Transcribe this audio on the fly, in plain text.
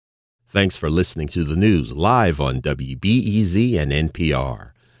Thanks for listening to the news live on WBEZ and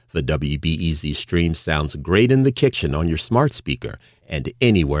NPR. The WBEZ stream sounds great in the kitchen on your smart speaker and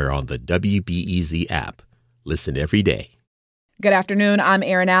anywhere on the WBEZ app. Listen every day. Good afternoon. I'm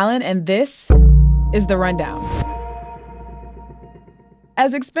Erin Allen, and this is The Rundown.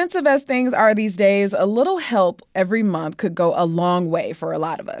 As expensive as things are these days, a little help every month could go a long way for a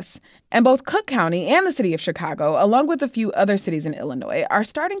lot of us. And both Cook County and the city of Chicago, along with a few other cities in Illinois, are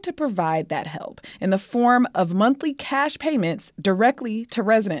starting to provide that help in the form of monthly cash payments directly to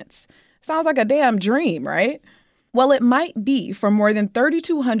residents. Sounds like a damn dream, right? Well, it might be for more than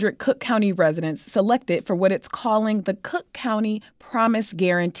 3,200 Cook County residents selected for what it's calling the Cook County Promise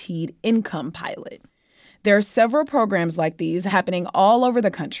Guaranteed Income Pilot. There are several programs like these happening all over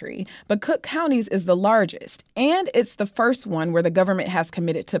the country, but Cook County's is the largest, and it's the first one where the government has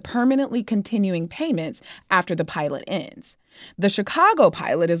committed to permanently continuing payments after the pilot ends. The Chicago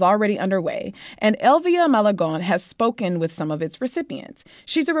pilot is already underway, and Elvia Malagon has spoken with some of its recipients.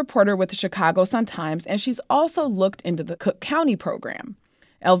 She's a reporter with the Chicago Sun-Times, and she's also looked into the Cook County program.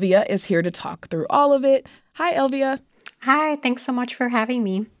 Elvia is here to talk through all of it. Hi, Elvia. Hi, thanks so much for having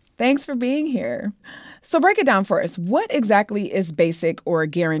me. Thanks for being here. So break it down for us. What exactly is basic or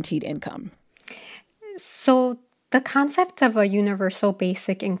guaranteed income? So the concept of a universal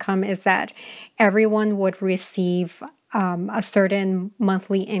basic income is that everyone would receive a certain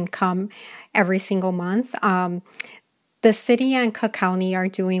monthly income every single month. The city and Cook County are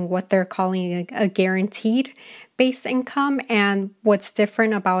doing what they're calling a guaranteed base income. And what's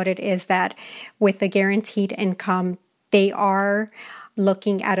different about it is that with the guaranteed income, they are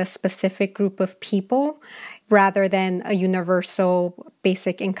looking at a specific group of people rather than a universal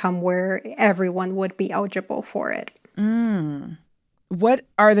basic income where everyone would be eligible for it. What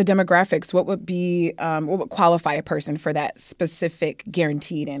are the demographics? What would qualify a person for that specific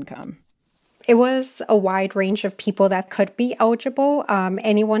guaranteed income? It was a wide range of people that could be eligible,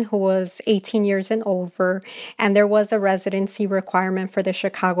 anyone who was 18 years and over, and there was a residency requirement for the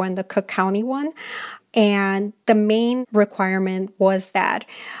Chicago and the Cook County one. And the main requirement was that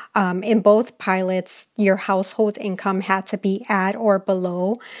in both pilots, your household income had to be at or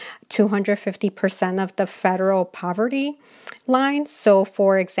below 250% of the federal poverty line. So,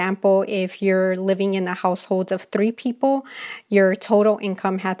 for example, if you're living in a household of 3 people, your total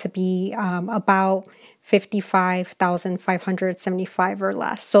income had to be about $55,575 or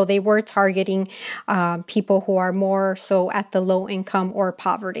less. So they were targeting people who are more so at the low income or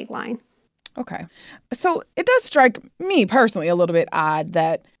poverty line. Okay. So it does strike me personally a little bit odd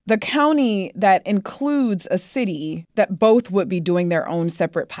that the county that includes a city that both would be doing their own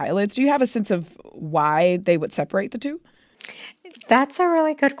separate pilots. Do you have a sense of why they would separate the two? That's a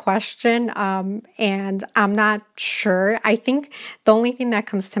really good question, and I'm not sure. I think the only thing that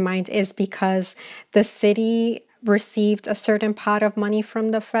comes to mind is because the city received a certain pot of money from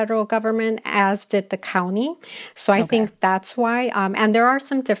the federal government, as did the county. So I think that's why. And there are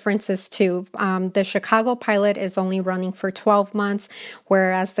some differences too. The Chicago pilot is only running for 12 months,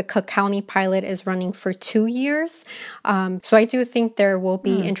 whereas the Cook County pilot is running for 2 years. So I do think there will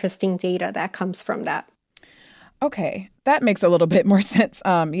be interesting data that comes from that. Okay, that makes a little bit more sense.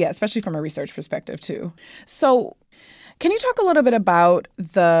 Especially from a research perspective too. So can you talk a little bit about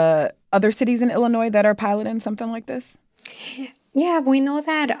the other cities in Illinois that are piloting something like this? Yeah, we know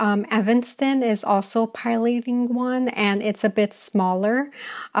that Evanston is also piloting one, and it's a bit smaller,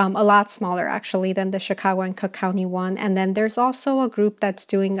 a lot smaller actually than the Chicago and Cook County one. And then there's also a group that's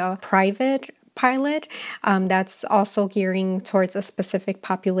doing a private pilot that's also gearing towards a specific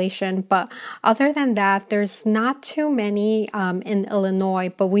population. But other than that, there's not too many in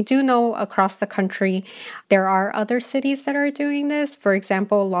Illinois, but we do know across the country there are other cities that are doing this. For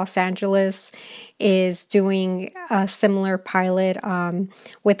example, Los Angeles is doing a similar pilot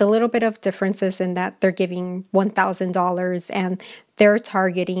with a little bit of differences in that they're giving $1,000 and they're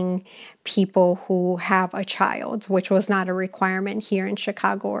targeting people who have a child, which was not a requirement here in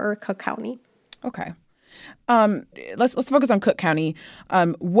Chicago or Cook County. Okay. Let's focus on Cook County.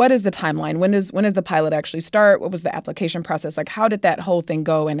 What is the timeline? When does the pilot actually start? What was the application process? Like, how did that whole thing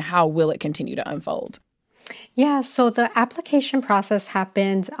go, and how will it continue to unfold? Yeah, so the application process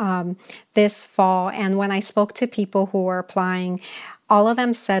happened this fall, and when I spoke to people who were applying, all of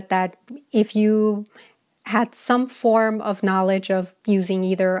them said that if you had some form of knowledge of using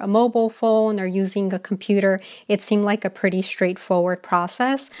either a mobile phone or using a computer, it seemed like a pretty straightforward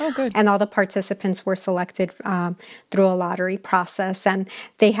process. Oh, good. And all the participants were selected through a lottery process. And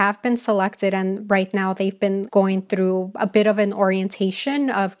they have been selected. And right now they've been going through a bit of an orientation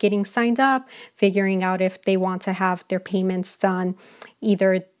of getting signed up, figuring out if they want to have their payments done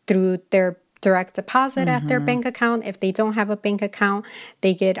either through their direct deposit at their bank account. If they don't have a bank account,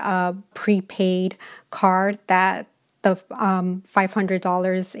 they get a prepaid card that the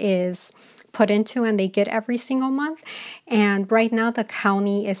 $500 is put into and they get every single month. And right now the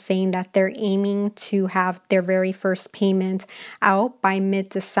county is saying that they're aiming to have their very first payment out by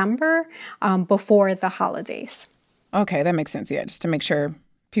mid-December, before the holidays. Okay, that makes sense. Yeah, just to make sure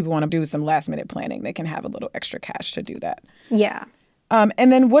people want to do some last minute planning, they can have a little extra cash to do that. Yeah.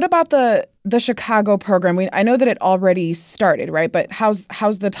 And then what about the Chicago program? I know that it already started, right? But how's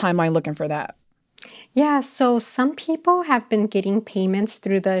the timeline looking for that? Yeah, so some people have been getting payments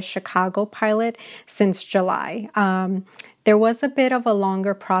through the Chicago pilot since July. There was a bit of a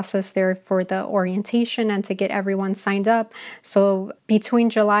longer process there for the orientation and to get everyone signed up. So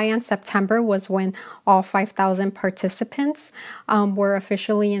between July and September was when all 5,000 participants were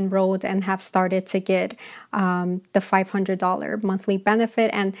officially enrolled and have started to get the $500 monthly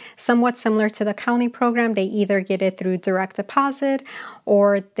benefit. And somewhat similar to the county program, they either get it through direct deposit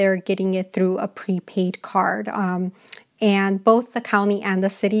or they're getting it through a prepaid card. And both the county and the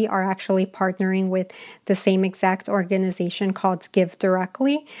city are actually partnering with the same exact organization called Give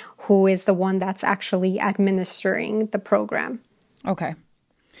Directly, who is the one that's actually administering the program. Okay.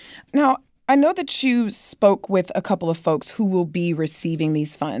 Now, I know that you spoke with a couple of folks who will be receiving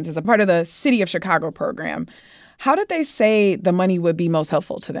these funds as a part of the City of Chicago program. How did they say the money would be most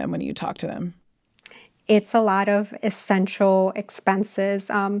helpful to them when you talked to them? It's a lot of essential expenses.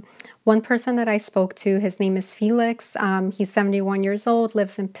 One person that I spoke to, his name is Felix. He's 71 years old,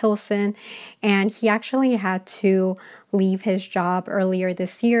 lives in Pilsen, and he actually had to leave his job earlier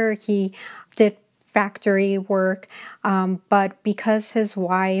this year. He did factory work, but because his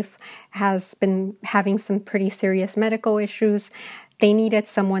wife has been having some pretty serious medical issues, they needed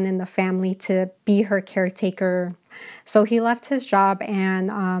someone in the family to be her caretaker. So he left his job,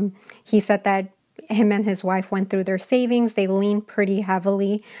 and he said that him and his wife went through their savings. They leaned pretty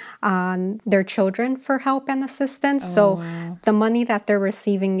heavily on their children for help and assistance. Wow. The money that they're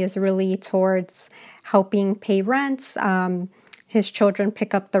receiving is really towards helping pay rent. His children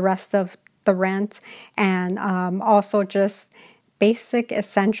pick up the rest of the rent, and also just basic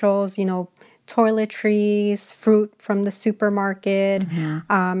essentials, toiletries, fruit from the supermarket.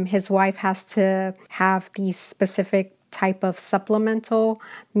 His wife has to have these specific type of supplemental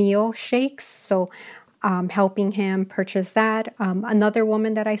meal shakes, so helping him purchase that. Another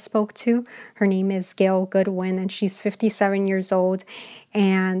woman that I spoke to, her name is Gail Goodwin, and she's 57 years old,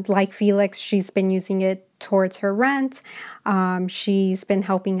 and like Felix, she's been using it towards her rent. She's been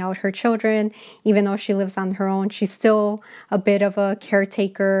helping out her children. Even though she lives on her own, she's still a bit of a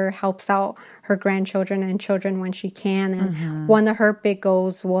caretaker, helps out her grandchildren and children when she can. And one of her big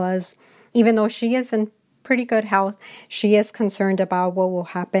goals was, even though she is in pretty good health, she is concerned about what will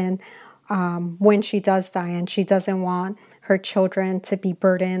happen when she does die, and she doesn't want her children to be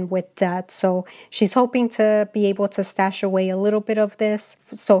burdened with debt. So she's hoping to be able to stash away a little bit of this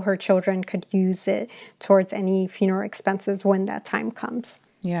so her children could use it towards any funeral expenses when that time comes.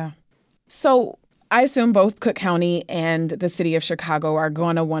 Yeah. So I assume both Cook County and the city of Chicago are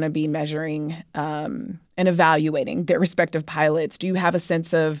going to want to be measuring and evaluating their respective pilots. Do you have a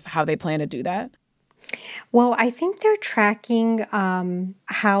sense of how they plan to do that? Well, I think they're tracking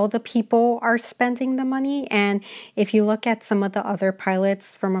how the people are spending the money. And if you look at some of the other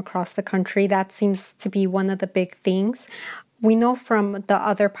pilots from across the country, that seems to be one of the big things. We know from the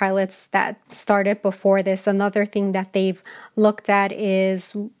other pilots that started before this, another thing that they've looked at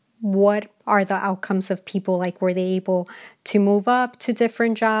is what are the outcomes of people? Like, were they able to move up to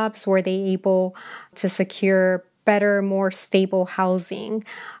different jobs? Were they able to secure better, more stable housing?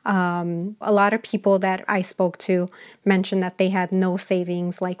 A lot of people that I spoke to mentioned that they had no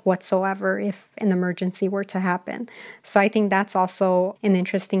savings, like whatsoever, if an emergency were to happen. So I think that's also an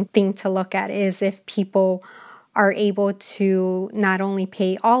interesting thing to look at, is if people are able to not only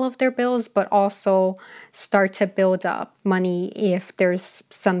pay all of their bills, but also start to build up money if there's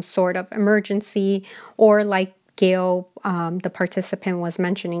some sort of emergency, or like Gail, the participant, was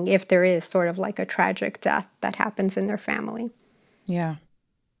mentioning, if there is sort of like a tragic death that happens in their family. Yeah.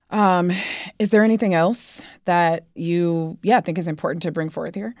 Is there anything else that you think is important to bring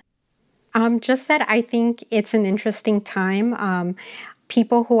forth here? Just that I think it's an interesting time.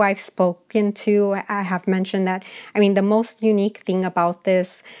 People who I've spoken to have mentioned that, the most unique thing about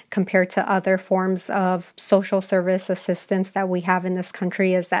this compared to other forms of social service assistance that we have in this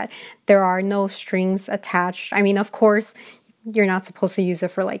country is that there are no strings attached. Of course, you're not supposed to use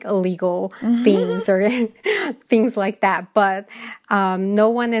it for like illegal things or things like that, but no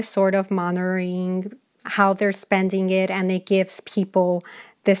one is sort of monitoring how they're spending it, and it gives people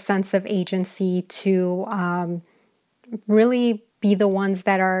this sense of agency to really be the ones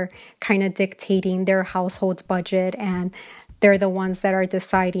that are kind of dictating their household's budget, and they're the ones that are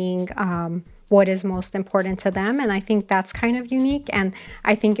deciding what is most important to them. And I think that's kind of unique. And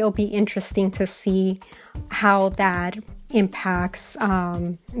I think it'll be interesting to see how that impacts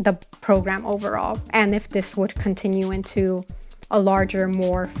the program overall, and if this would continue into a larger,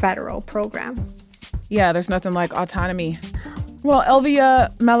 more federal program. Yeah, there's nothing like autonomy. Well,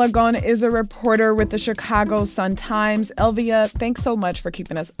 Elvia Malagon is a reporter with the Chicago Sun-Times. Elvia, thanks so much for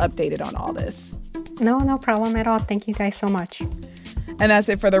keeping us updated on all this. No problem at all. Thank you guys so much. And that's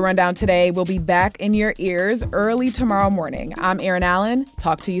it for The Rundown today. We'll be back in your ears early tomorrow morning. I'm Erin Allen.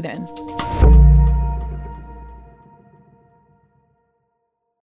 Talk to you then.